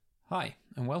Hi,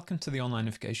 and welcome to the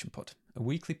Onlineification Pod, a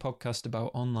weekly podcast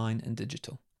about online and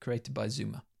digital, created by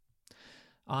Zuma.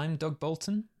 I'm Doug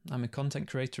Bolton, I'm a content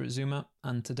creator at Zuma,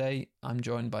 and today I'm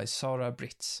joined by Sarah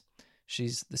Britz.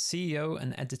 She's the CEO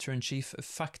and editor-in-chief of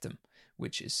Faktum,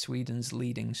 which is Sweden's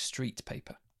leading street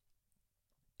paper.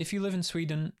 If you live in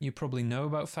Sweden, you probably know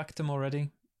about Faktum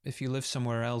already. If you live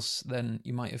somewhere else, then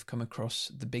you might have come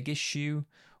across The Big Issue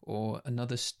or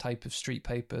another type of street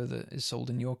paper that is sold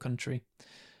in your country.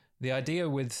 The idea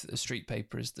with a street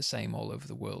paper is the same all over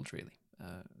the world, really.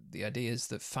 The idea is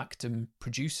that Faktum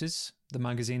produces the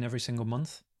magazine every single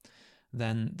month.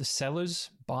 Then the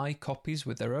sellers buy copies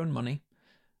with their own money,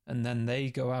 and then they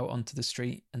go out onto the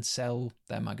street and sell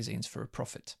their magazines for a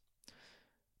profit.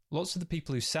 Lots of the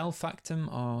people who sell Faktum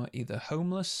are either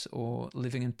homeless or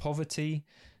living in poverty,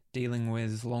 dealing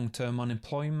with long-term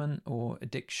unemployment or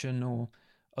addiction or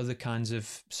other kinds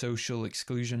of social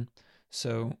exclusion.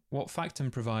 So what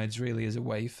Faktum provides really is a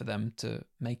way for them to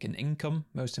make an income,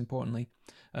 most importantly,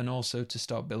 and also to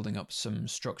start building up some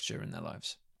structure in their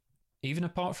lives. Even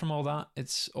apart from all that,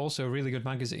 it's also a really good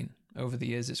magazine. Over the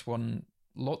years, it's won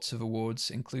lots of awards,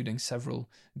 including several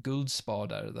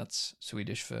Guldspadar, that's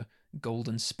Swedish for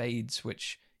golden spades,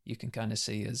 which you can kind of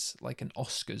see as like an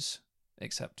Oscars,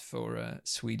 except for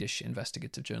Swedish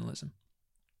investigative journalism.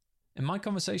 In my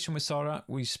conversation with Sarah,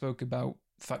 we spoke about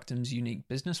Faktum's unique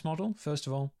business model, first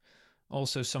of all,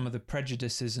 also some of the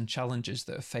prejudices and challenges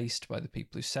that are faced by the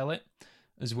people who sell it,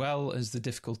 as well as the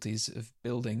difficulties of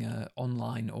building an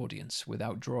online audience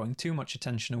without drawing too much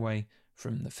attention away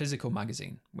from the physical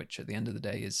magazine, which at the end of the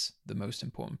day is the most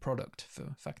important product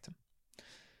for Faktum.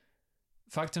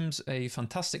 Faktum's a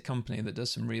fantastic company that does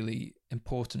some really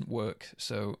important work,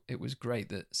 so it was great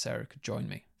that Sarah could join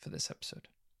me for this episode.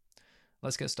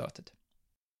 Let's get started.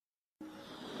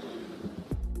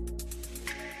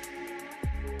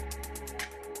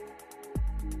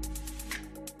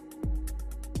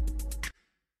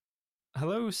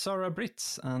 Hello, Sarah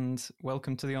Britz, and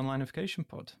welcome to the Onlineification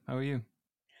Pod. How are you?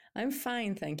 I'm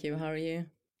fine, thank you. How are you?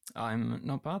 I'm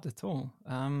not bad at all.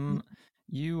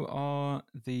 You are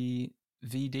the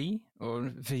VD,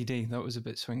 that was a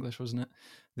bit Swinglish, wasn't it?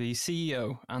 The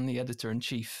CEO and the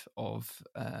editor-in-chief of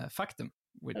Faktum,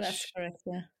 which That's correct,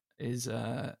 yeah. is,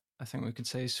 I think we could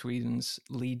say, Sweden's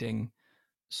leading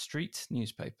street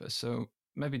newspaper. So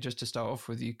maybe just to start off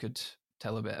with, you could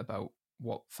tell a bit about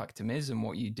what Faktum is and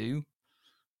what you do,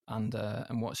 and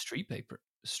what street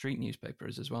newspaper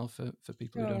is as well for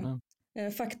people who don't know.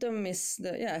 Faktum is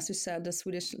as you said,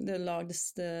 the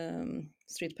largest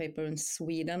street paper in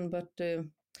Sweden. But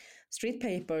street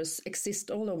papers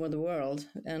exist all over the world,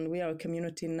 and we are a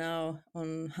community now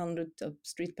on hundreds of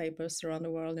street papers around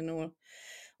the world in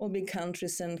all big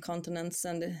countries and continents.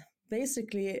 And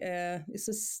basically, it's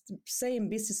the same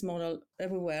business model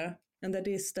everywhere, and that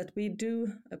is that we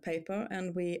do a paper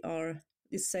and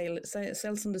it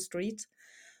sells on the street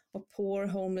of poor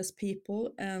homeless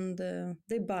people, and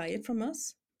they buy it from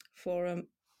us for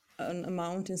an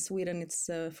amount. In Sweden it's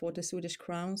 40 Swedish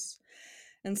crowns,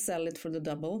 and sell it for the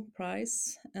double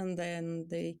price, and then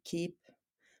they keep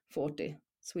 40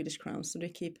 Swedish crowns, so they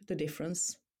keep the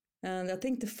difference. And I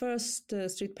think the first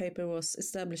street paper was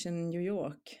established in New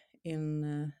York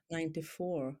in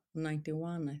 94,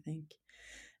 91, I think.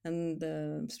 And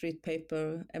the street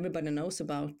paper everybody knows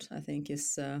about, I think,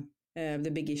 is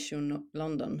The Big Issue in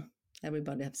London.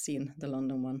 Everybody have seen the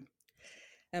London one.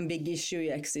 And Big Issue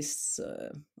exists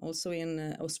also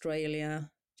in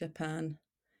Australia, Japan,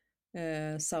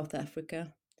 South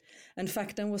Africa. And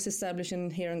Faktum was established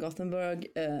here in Gothenburg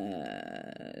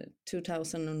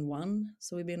 2001.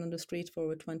 So we've been on the street for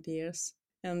over 20 years.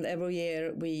 And every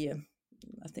year we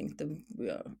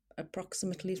are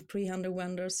approximately 300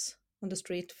 vendors on the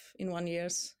street in 1 year.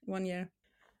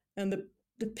 And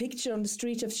the picture on the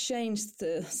street have changed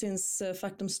since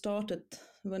Faktum started.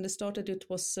 When they started, it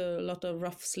was a lot of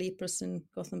rough sleepers in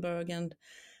Gothenburg, and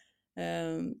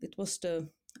it was the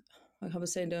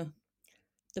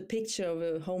picture of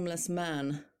a homeless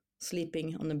man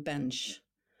sleeping on a bench,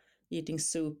 eating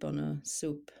soup on a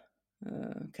soup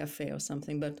cafe or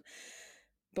something. But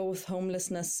both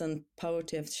homelessness and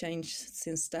poverty have changed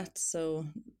since that. So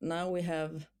now we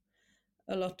have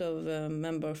a lot of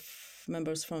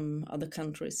members from other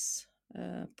countries,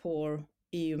 poor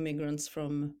EU migrants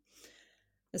from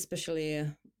especially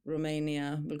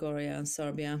Romania, Bulgaria, and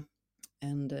Serbia.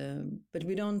 And but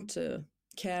we don't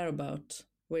care about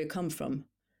where you come from.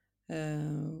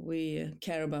 We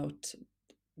care about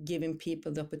giving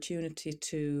people the opportunity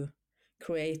to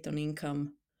create an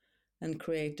income and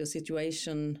create a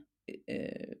situation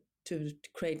to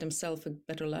create themselves a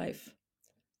better life.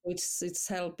 It's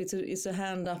help. It's a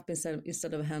hand up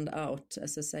instead of a hand out,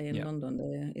 as I say in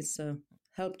London. It's a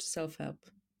help to self-help.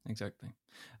 Exactly.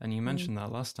 And you mentioned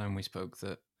that last time we spoke,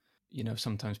 that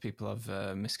sometimes people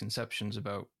have misconceptions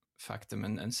about Faktum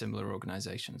and similar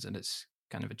organizations, and it's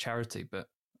kind of a charity. But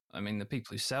I mean, the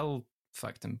people who sell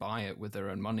Faktum buy it with their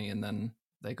own money, and then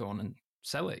they go on and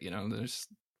sell it. There's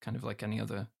kind of like any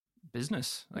other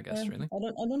business, I guess. Really, I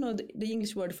don't know the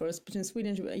English word for it, but in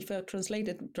Sweden, if I translate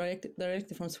it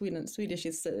directly from Swedish,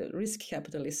 it's risk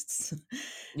capitalists.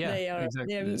 Yeah,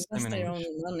 exactly. They invest their own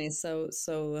money, so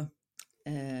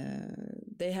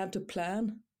they have to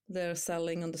plan their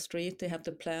selling on the street. They have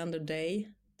to plan their day.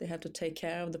 They have to take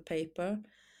care of the paper,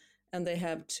 and they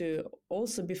have to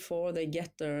also, before they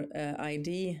get their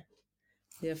ID,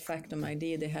 their Faktum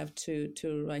ID, they have to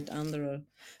write under an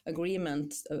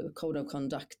agreement, a code of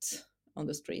conduct on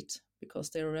the street, because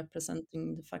they're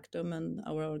representing the Faktum and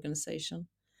our organization.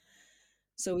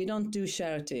 So we don't do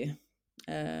charity.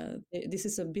 This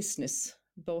is a business,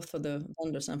 both for the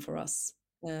vendors and for us.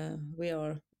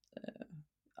 Our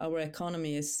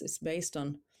economy is based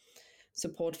on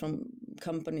support from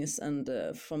companies and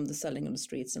from the selling on the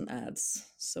streets and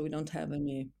ads. So we don't have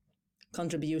any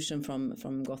contribution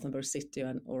from Gothenburg City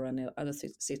or any other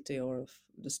city or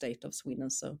the state of Sweden.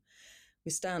 So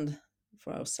we stand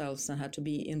for ourselves and have to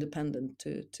be independent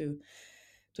to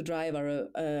drive our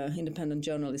independent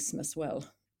journalism as well.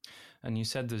 And you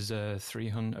said there's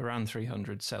around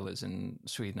 300 sellers in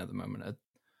Sweden at the moment.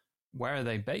 Where are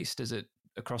they based? Is it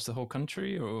across the whole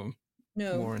country, or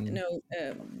no?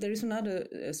 There is another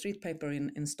street paper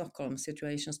in Stockholm,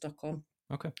 Situation Stockholm.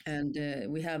 Okay. And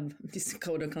we have this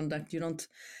code of conduct. You don't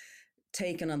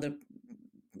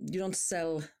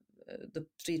sell the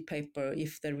street paper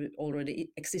if there already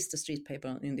exists a street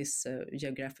paper in this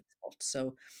geographic spot.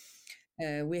 So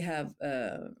we have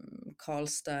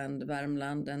Karlstad and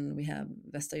Värmland, and we have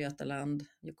Västra Götaland,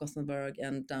 Gothenburg,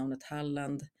 and down at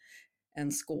Halland and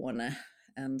Skåne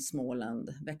and Småland,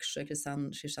 Växjö,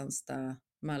 Kristianstad,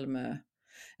 Malmö.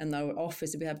 And our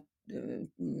office, we have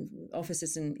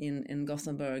offices in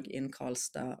Gothenburg, in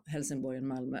Karlstad, Helsingborg,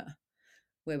 and Malmö,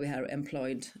 where we have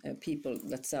employed people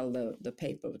that sell the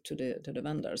paper to the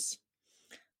vendors.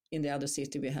 In the other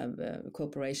city, we have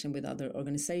cooperation with other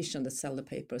organizations that sell the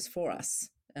papers for us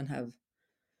and have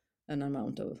an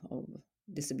amount of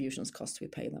distributions costs we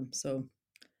pay them. So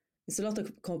it's a lot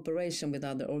of cooperation with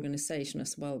other organizations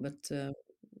as well, but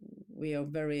we are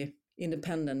very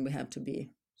independent. We have to be.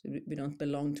 So we don't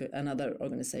belong to another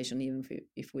organization, even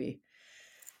if we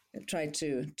try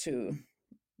to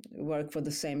work for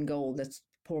the same goal, that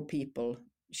poor people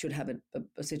should have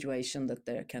a situation that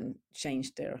they can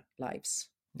change their lives.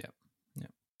 Yeah.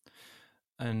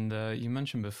 And you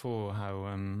mentioned before how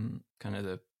kind of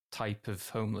the type of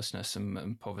homelessness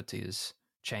and poverty has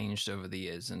changed over the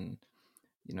years, and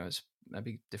it's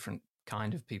maybe different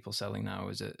kind of people selling now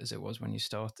as it was when you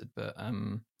started. But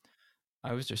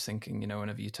I was just thinking,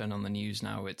 whenever you turn on the news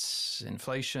now, it's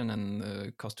inflation and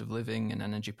the cost of living and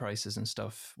energy prices and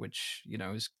stuff, which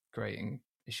is creating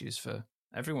issues for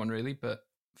everyone really. But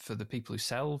for the people who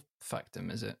sell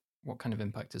Faktum, what kind of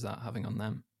impact is that having on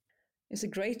them? It's a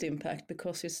great impact,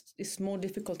 because it's more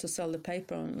difficult to sell the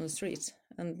paper on the street,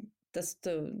 and that's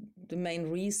the main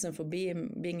reason for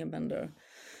being a vendor.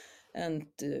 And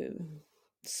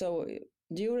so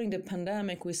during the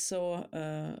pandemic, we saw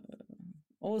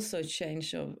also a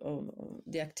change of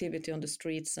the activity on the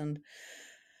streets and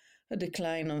a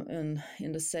decline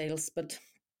in the sales. But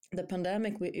the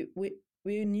pandemic,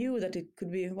 we knew that it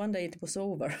could be one day it was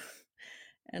over.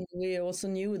 And we also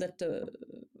knew that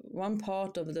one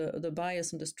part of the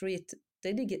buyers on the street,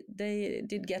 they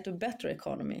did get a better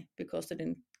economy, because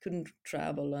they couldn't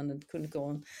travel and couldn't go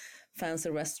on fancy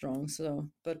restaurants. So,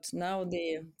 but now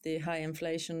the high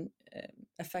inflation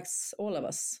affects all of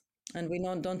us, and we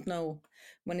don't know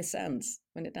when it ends.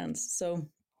 So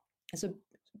it's a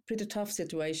pretty tough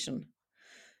situation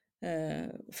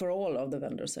for all of the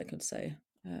vendors, I could say,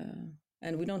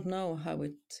 and we don't know how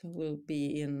it will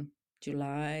be in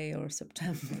July or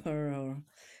September or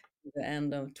the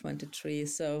end of 23.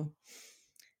 So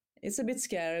it's a bit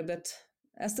scary, but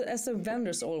as the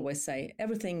vendors always say,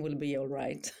 everything will be all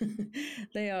right.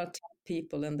 They are tough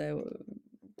people, and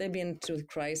they've been through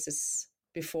crisis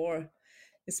before.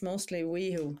 It's mostly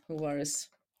we who worries.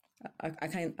 I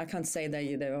can't say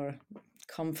they are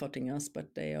comforting us,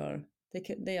 but they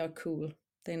are cool.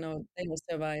 They know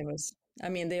survivors. I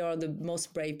mean, they are the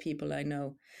most brave people I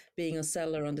know, being a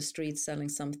seller on the street selling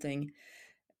something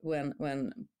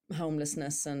when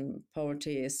homelessness and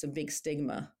poverty is a big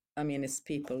stigma. I mean, it's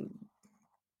people,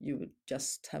 you would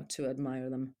just have to admire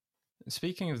them.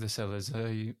 Speaking of the sellers,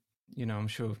 I'm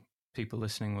sure people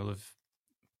listening will have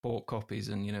bought copies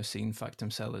and seen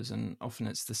Faktum sellers, and often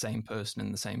it's the same person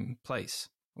in the same place.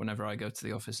 Whenever I go to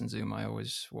the office in Zoom, I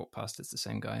always walk past, it's the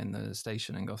same guy in the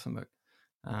station in Gothenburg.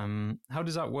 How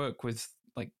does that work with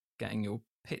like getting your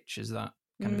pitch? Is that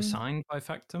kind of assigned by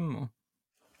Faktum? Or?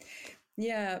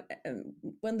 Yeah,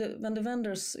 when the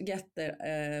vendors get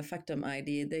their Faktum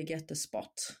ID, they get the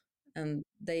spot, and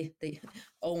they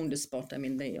own the spot. I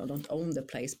mean, they don't own the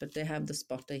place, but they have the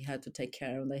spot they had to take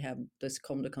care of. They have this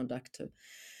conduct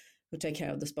who take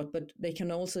care of the spot, but they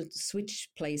can also switch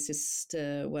places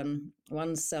when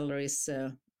one seller is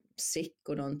sick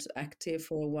or not active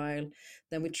for a while.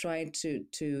 Then we try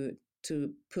to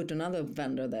put another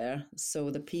vendor there, so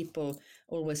the people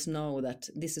always know that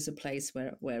this is a place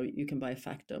where you can buy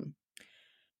Faktum.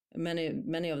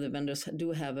 Many of the vendors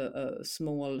do have a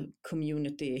small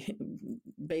community,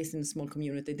 based in a small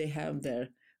community. They have their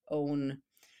own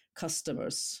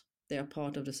customers. They are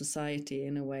part of the society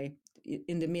in a way.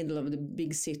 In the middle of the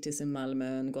big cities in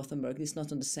Malmö and Gothenburg, it's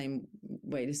not in the same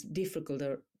way.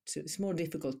 It's more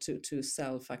difficult to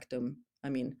sell Faktum. I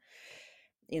mean,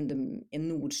 in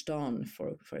Nordstan,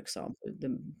 for example,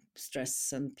 the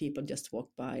stress and people just walk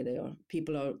by.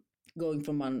 People are going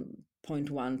from point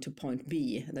one to point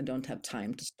B, and they don't have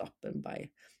time to stop and buy.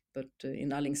 But in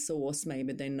Alingsås,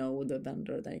 maybe they know the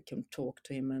vendor, they can talk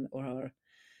to him or her,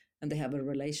 and they have a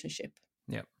relationship.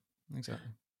 Yeah, exactly.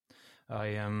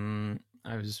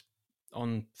 I was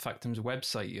on Faktum's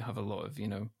website. You have a lot of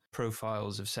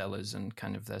profiles of sellers and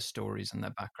kind of their stories and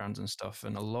their backgrounds and stuff,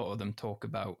 and a lot of them talk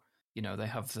about they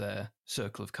have their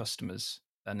circle of customers,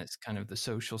 and it's kind of the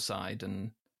social side,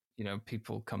 and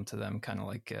people come to them kind of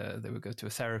like they would go to a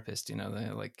therapist.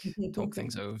 They like talk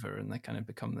things over, and they kind of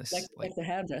become this like the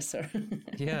hairdresser.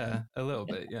 Yeah, a little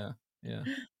bit. Yeah.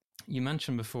 You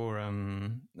mentioned before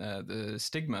the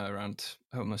stigma around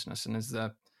homelessness, and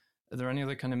are there any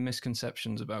other kind of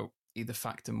misconceptions about either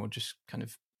Faktum or just kind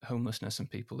of homelessness and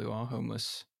people who are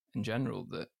homeless in general?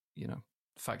 That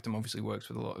Faktum obviously works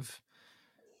with a lot of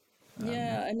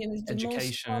I mean,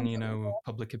 education,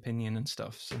 public opinion and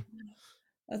stuff. So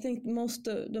I think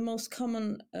the most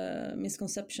common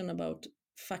misconception about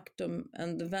Faktum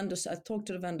and the vendors, I talked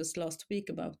to the vendors last week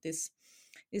about this,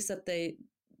 is that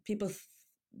people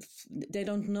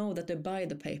don't know that they buy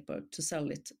the paper to sell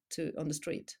it on the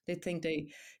street. They think they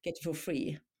get it for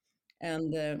free.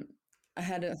 And I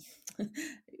had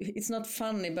it's not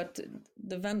funny, but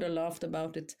the vendor laughed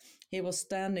about it. He was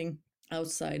standing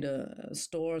outside a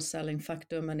store selling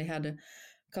Faktum, and he had a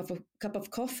cup of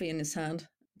coffee in his hand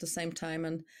at the same time,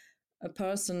 and a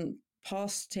person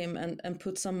passed him and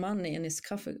put some money in his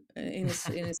coffee in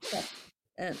his cup,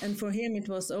 and for him it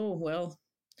was, oh well,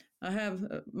 I have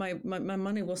my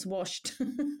money was washed.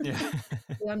 Yeah.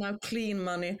 We are now clean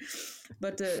money,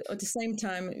 but at the same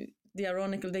time, the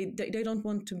ironical, they don't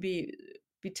want to be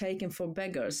taken for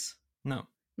beggars.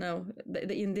 No,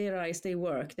 in their eyes, they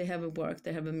work. They have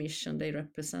a mission. They are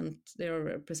a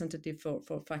representative for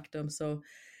Faktum. So,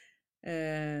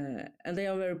 and they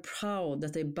are very proud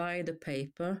that they buy the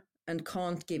paper and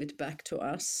can't give it back to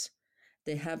us.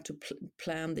 They have to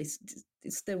plan this.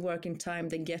 It's their working time.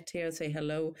 They get here, say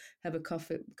hello, have a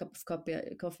cup of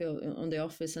coffee on the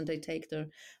office, and they take their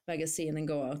magazine and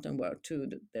go out and work to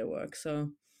their work. So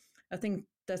I think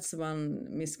that's one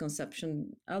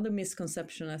misconception. Other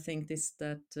misconception, I think, is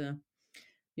that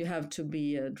you have to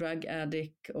be a drug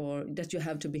addict or that you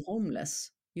have to be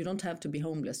homeless. You don't have to be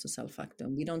homeless to sell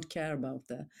Faktum. We don't care about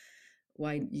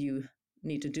why you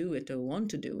need to do it or want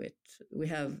to do it. We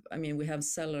have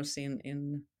sellers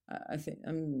in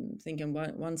I'm thinking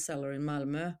one seller in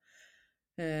Malmö.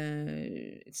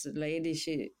 It's a lady.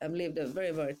 She have lived a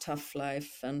very, very tough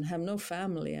life and have no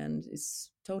family and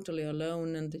is totally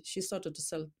alone. And she started to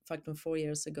sell Faktum 4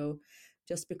 years ago,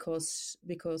 just because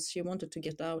she wanted to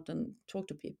get out and talk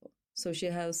to people. So she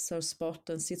has her spot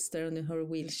and sits there in her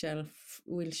wheelchair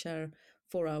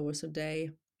 4 hours a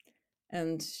day,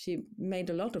 and she made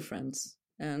a lot of friends.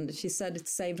 And she said it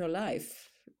saved her life.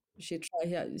 She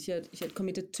had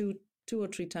committed two or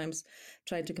three times,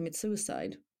 tried to commit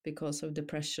suicide because of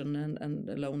depression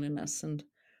and loneliness. And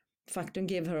Faktum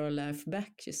gave her a life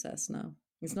back, she says now.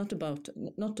 It's not about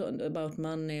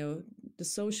money, or the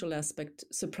social aspect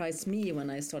surprised me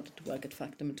when I started to work at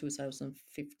Faktum in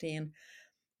 2015,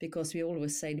 because we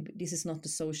always say this is not a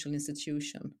social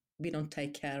institution. We don't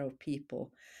take care of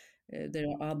people. There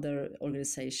are other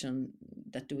organizations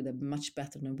that do that much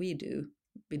better than we do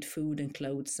with food and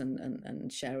clothes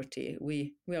and charity.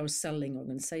 We are a selling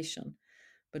organization,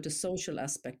 but the social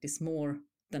aspect is more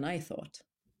than I thought.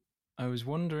 I was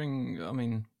wondering, I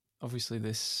mean, obviously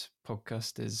this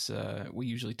podcast is, we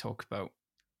usually talk about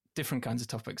different kinds of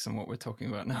topics than what we're talking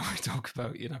about now. We talk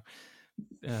about,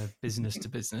 business to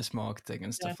business marketing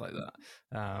and stuff like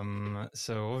that.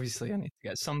 So obviously I need to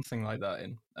get something like that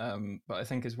in. But I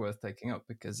think it's worth taking up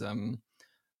because,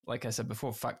 like I said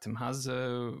before, Faktum has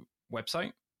a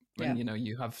website, and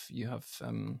you have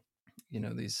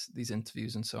these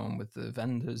interviews and so on with the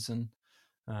vendors, and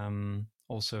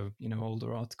also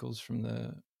older articles from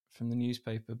the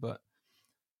newspaper. But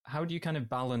how do you kind of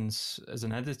balance as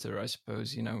an editor, I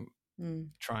suppose,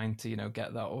 trying to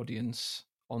get that audience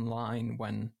online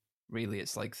when really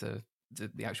it's like the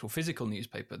actual physical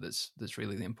newspaper that's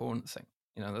really the important thing.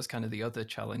 That's kind of the other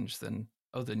challenge than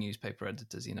other newspaper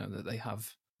editors,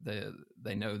 that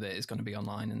they know that it's going to be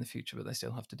online in the future, but they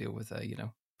still have to deal with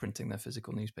printing their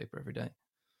physical newspaper every day.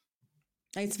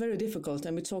 It's very difficult,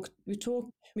 and we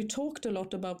talked a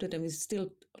lot about it, and we're still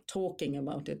talking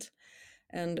about it.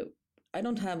 And I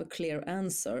don't have a clear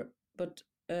answer, but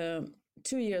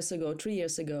 3 years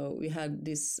ago, we had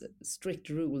this strict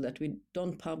rule that we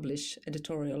don't publish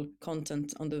editorial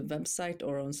content on the website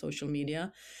or on social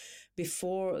media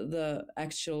before the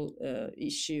actual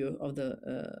issue of the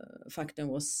Faktum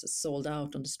was sold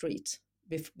out on the street,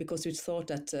 because we thought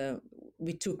that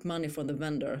we took money from the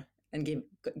vendor and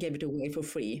gave it away for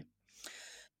free.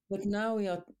 But now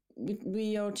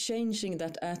we are changing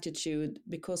that attitude,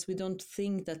 because we don't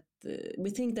think that we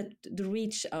think that the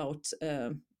reach out,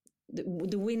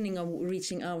 the winning of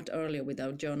reaching out earlier with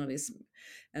our journalism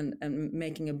and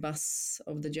making a buzz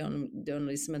of the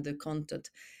journalism and the content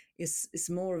is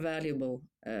more valuable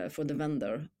for the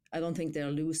vendor. I don't think they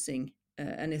are losing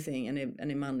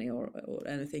any money or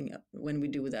anything when we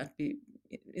do that.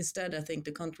 Instead, I think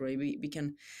the contrary.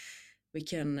 We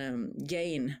can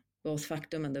gain both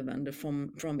Faktum and the vendor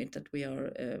from it, that we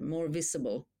are more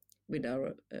visible with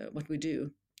our what we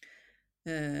do.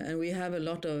 And we have a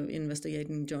lot of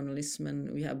investigating journalism,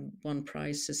 and we have won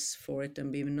prizes for it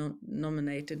and been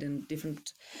nominated in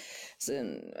different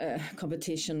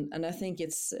competition. And I think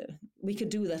it's we could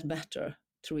do that better,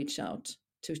 to reach out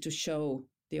to show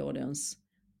the audience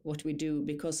what we do,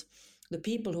 because the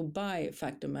people who buy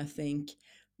Faktum, I think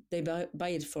they buy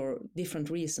it for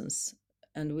different reasons,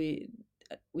 and we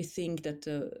think that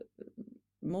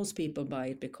most people buy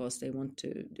it because they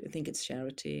think it's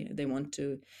charity. They want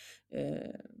to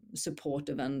support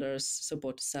the vendors,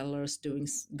 support the sellers, doing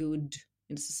good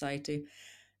in society.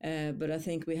 But I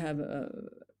think we have a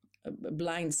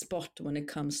blind spot when it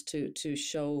comes to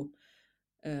show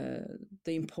the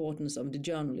importance of the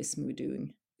journalism we're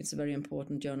doing. It's a very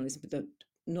important journalism that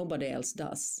nobody else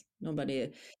does.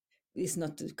 Nobody is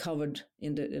not covered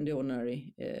in the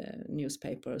ordinary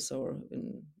newspapers or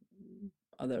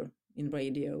in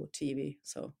radio, TV.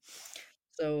 So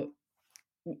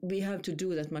we have to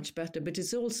do that much better. But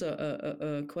it's also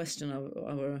a question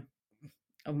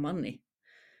of money,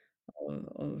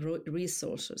 of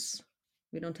resources.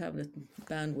 We don't have the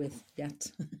bandwidth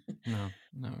yet.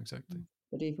 No, exactly.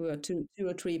 But if we are two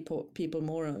or three people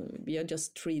more, we are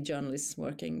just 3 journalists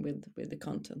working with the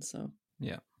content. So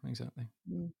yeah, exactly.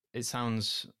 It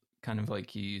sounds kind of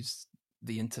like you use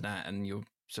the internet and your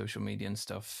social media and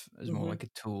stuff as more like a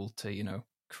tool to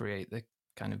create the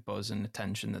kind of buzz and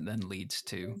attention that then leads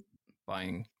to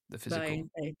buying the physical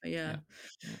paper. Yeah.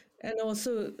 And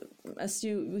also, as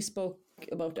we spoke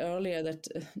about earlier, that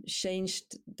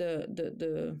changed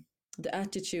the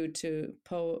attitude to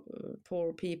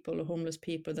poor people or homeless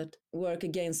people, that work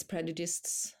against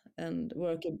prejudices and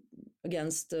work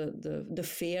against the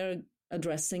fear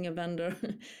addressing a vendor.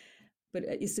 But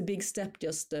it's a big step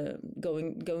just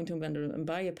going to a vendor and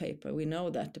buy a paper. We know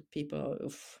that the people are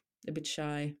a bit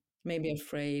shy, maybe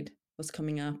afraid what's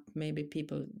coming up. Maybe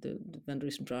the vendor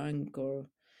is drunk or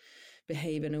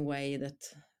behave in a way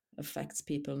that affects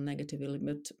people negatively.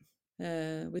 But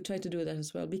we try to do that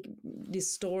as well.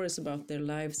 These stories about their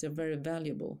lives are very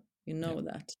valuable. You know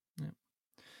that. Yeah.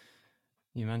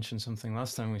 You mentioned something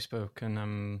last time we spoke,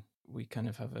 and we kind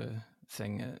of have a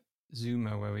thing at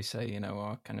Zuma where we say,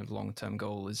 our kind of long-term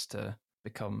goal is to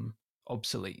become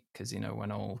obsolete, because,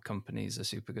 when all companies are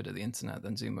super good at the internet,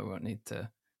 then Zuma won't need to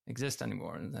exist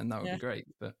anymore, and then that would be great.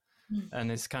 But and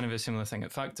it's kind of a similar thing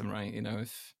at Faktum, right?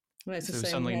 If there was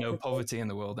suddenly no poverty in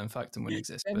the world, then Faktum wouldn't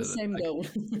exist. But the same goal.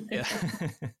 Yeah.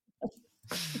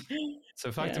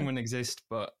 So Faktum wouldn't exist,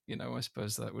 but I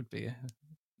suppose that would be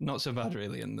not so bad,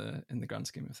 really, in the grand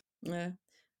scheme of things. Yeah.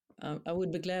 I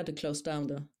would be glad to close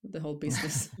down the whole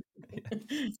business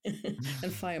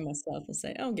and fire myself and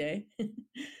say, okay,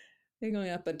 we're going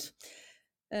up. But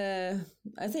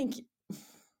I think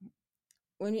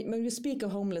when you speak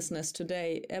of homelessness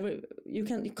today, you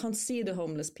can't see the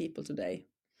homeless people today.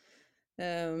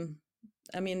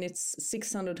 I mean, it's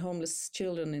 600 homeless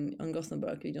children in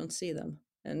Gothenburg. You don't see them,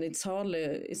 and it's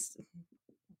hardly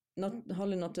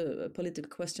not a political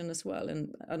question as well.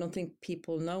 And I don't think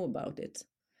people know about it.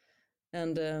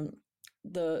 And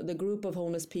the group of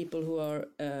homeless people who are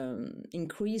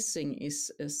increasing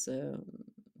is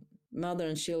mother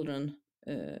and children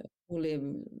who live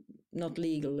not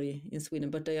legally in Sweden,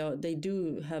 but they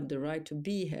do have the right to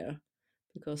be here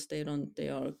because they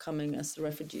are came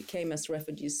as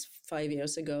refugees 5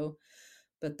 years ago,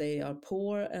 but they are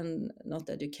poor and not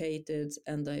educated,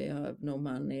 and they have no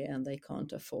money and they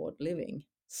can't afford living.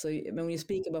 So when you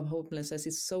speak about homelessness,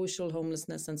 it's social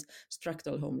homelessness and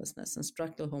structural homelessness. And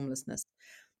structural homelessness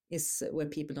is where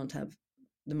people don't have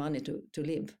the money to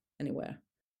live anywhere.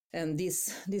 And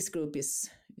this group is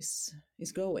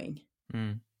growing.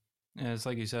 Yeah, it's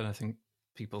like you said, I think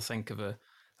people think of a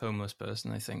homeless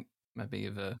person, they think maybe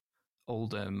of a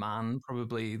older man,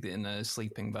 probably in a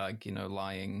sleeping bag,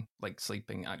 lying, like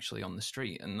sleeping actually on the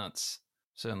street. And that's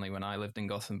certainly, when I lived in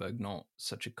Gothenburg, not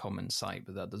such a common sight,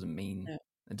 but that doesn't mean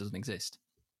it doesn't exist.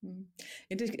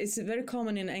 It's very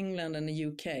common in England and the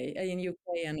UK, and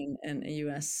in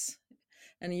US.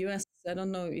 And US, I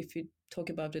don't know if you talk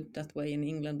about it that way in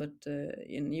England, but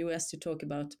in US you talk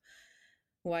about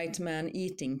white man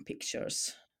eating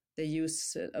pictures. They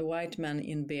use a white man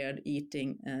in beard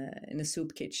eating in a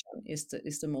soup kitchen is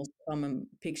the most common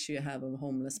picture you have of a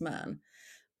homeless man.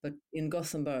 But in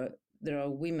Gothenburg, there are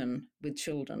women with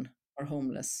children are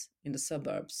homeless in the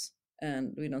suburbs,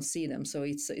 and we don't see them. So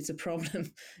it's a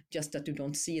problem just that you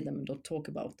don't see them and don't talk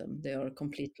about them. They are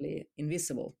completely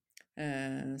invisible.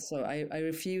 So I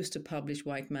refuse to publish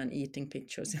white man eating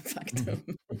pictures in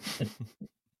Faktum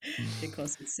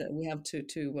because we have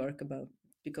to work about,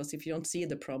 because if you don't see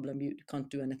the problem, you can't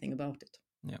do anything about it.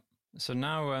 Yeah. So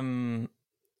now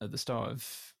at the start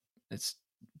of, it's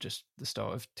just the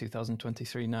start of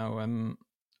 2023 now,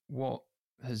 what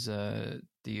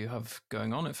do you have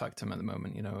going on at Faktum at the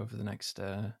moment, over the next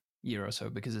year or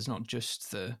so? Because it's not just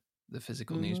the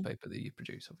physical newspaper that you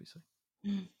produce, obviously.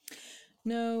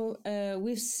 No,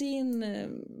 we've seen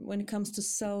when it comes to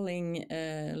selling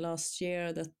last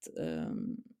year that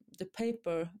the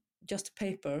paper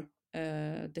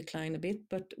declined a bit,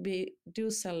 but we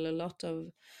do sell a lot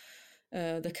of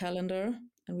the calendar,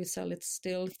 and we sell it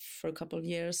still for a couple of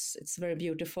years. It's very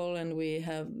beautiful, and we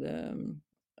have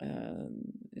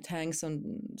it hangs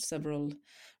on several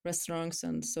restaurants,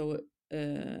 and so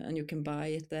and you can buy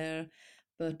it there.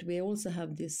 But we also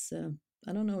have this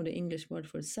I don't know the English word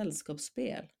for it,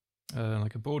 sällskapsspel.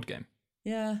 Like a board game.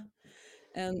 Yeah,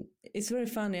 and it's very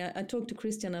funny. I talked to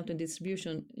Christian out in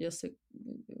distribution just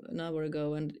an hour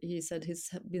ago, and he said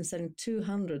he's been selling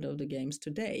 200 of the games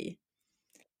today.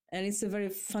 And it's a very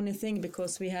funny thing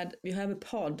because we have a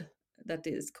pod that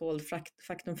is called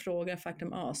Faktum Fråga,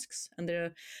 Faktum Asks, and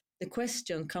the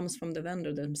question comes from the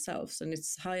vendor themselves, and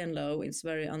it's high and low. It's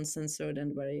very uncensored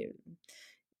and very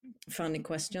funny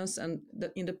questions. And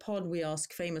in the pod, we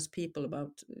ask famous people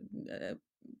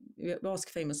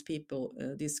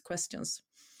these questions.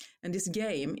 And this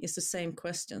game is the same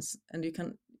questions, and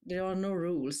there are no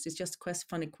rules. It's just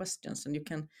funny questions, and you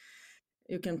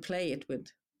can play it with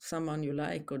someone you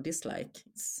like or dislike.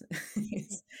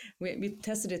 We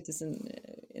tested it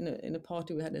in a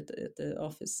party we had at the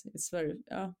office. It's very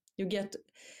you get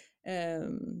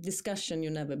discussion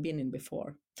you've never been in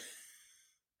before.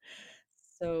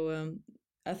 So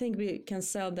I think we can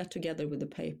sell that together with the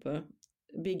paper.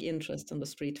 Big interest on the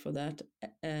street for that,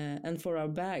 and for our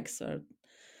bags.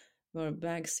 Our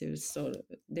bags, so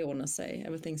they want to say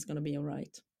everything's going to be all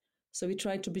right. So we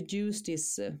try to produce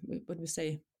these, what we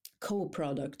say,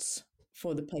 co-products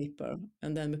for the paper,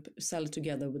 and then we sell it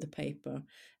together with the paper,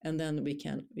 and then we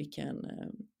can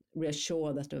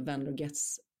reassure that the vendor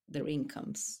gets their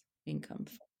income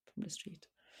from the street.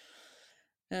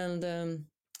 And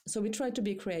so we try to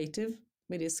be creative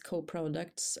with these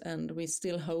co-products, and we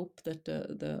still hope that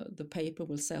the paper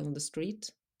will sell on the street,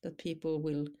 that people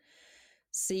will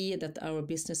see that our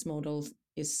business model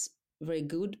is very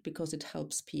good because it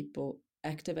helps people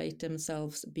activate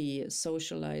themselves, be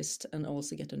socialized, and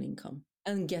also get an income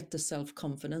and get the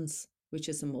self-confidence, which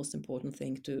is the most important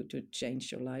thing to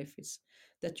change your life, is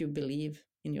that you believe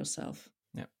in yourself.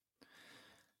 Yeah.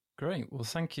 Great. Well,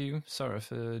 thank you, Sarah,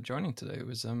 for joining today. It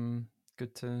was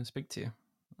good to speak to you.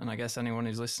 And I guess anyone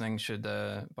who's listening should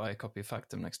buy a copy of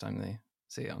Faktum next time they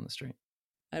see it on the street.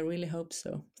 I really hope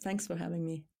so. Thanks for having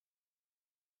me.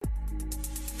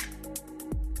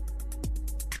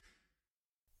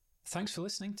 Thanks for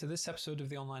listening to this episode of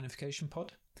the Onlineification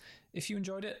Pod. If you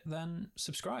enjoyed it, then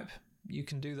subscribe. You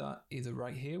can do that either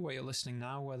right here where you're listening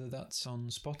now, whether that's on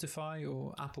Spotify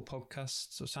or Apple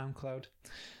Podcasts or SoundCloud.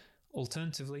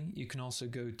 Alternatively, you can also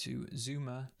go to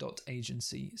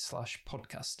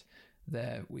zoomer.agency/podcast.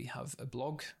 There we have a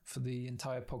blog for the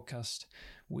entire podcast.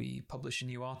 We publish a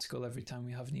new article every time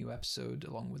we have a new episode,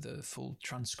 along with a full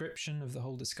transcription of the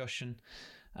whole discussion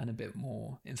and a bit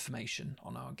more information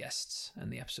on our guests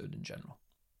and the episode in general.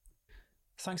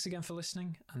 Thanks again for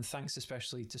listening, and thanks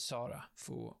especially to Sarah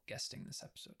for guesting this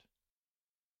episode.